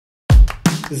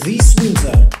This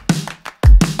winter,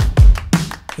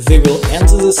 they will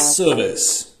enter the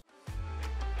service.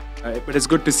 But it's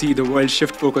good to see the world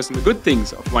shift focus on the good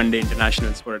things of one-day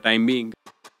internationals for a time being.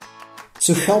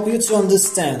 To help you to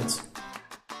understand.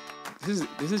 This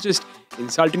is just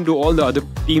insulting to all the other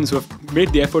teams who have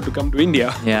made the effort to come to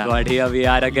India. Yeah, but here we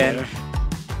are again. Yeah.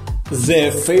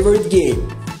 Their favorite game.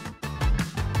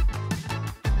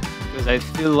 Because I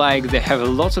feel like they have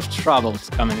lots of troubles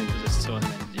coming into this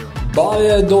tournament.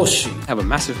 Baya Doshi. Have a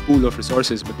massive pool of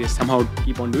resources, but they somehow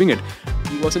keep on doing it.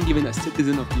 He wasn't even a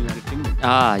citizen of the United Kingdom.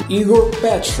 Igor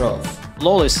Petrov.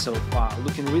 Flawless so far,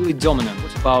 looking really dominant.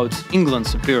 What about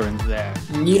England's appearance there?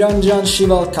 Niranjan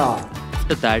Shivalkar.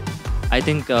 After that, I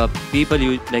think people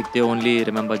they only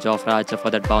remember Jofra Archer for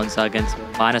that bouncer against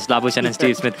Manas Labuschagne and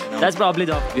Steve Smith. That's probably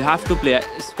you have to play,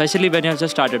 especially when you have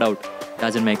just started out.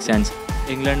 Doesn't make sense.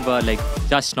 England were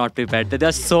just not prepared.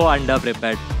 They're so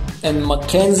under-prepared. And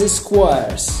Mackenzie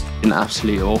Squires. Been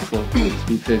absolutely awful, to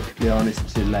be perfectly honest.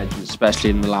 It's a legend,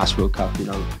 especially in the last World Cup,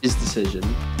 his decision.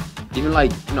 Even I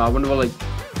wonder what,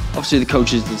 obviously the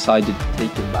coaches decided to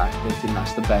take him back. They think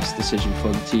that's the best decision for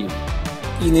the team.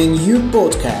 In a new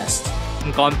podcast.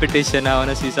 In competition, I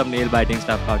want to see some nail-biting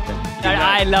stuff out there.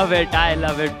 I love it,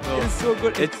 bro. It's so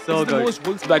good. It's so good. The most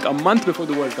Wolves back a month before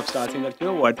the World Cup starts. And you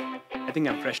know what? I think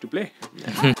I'm fresh to play.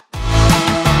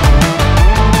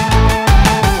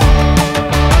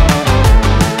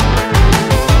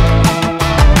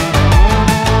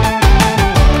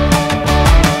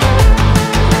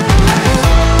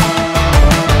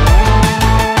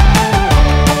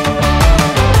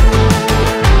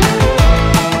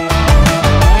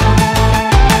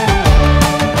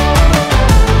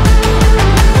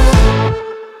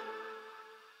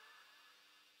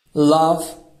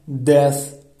 Love,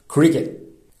 Death, Cricket.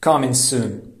 Coming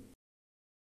soon.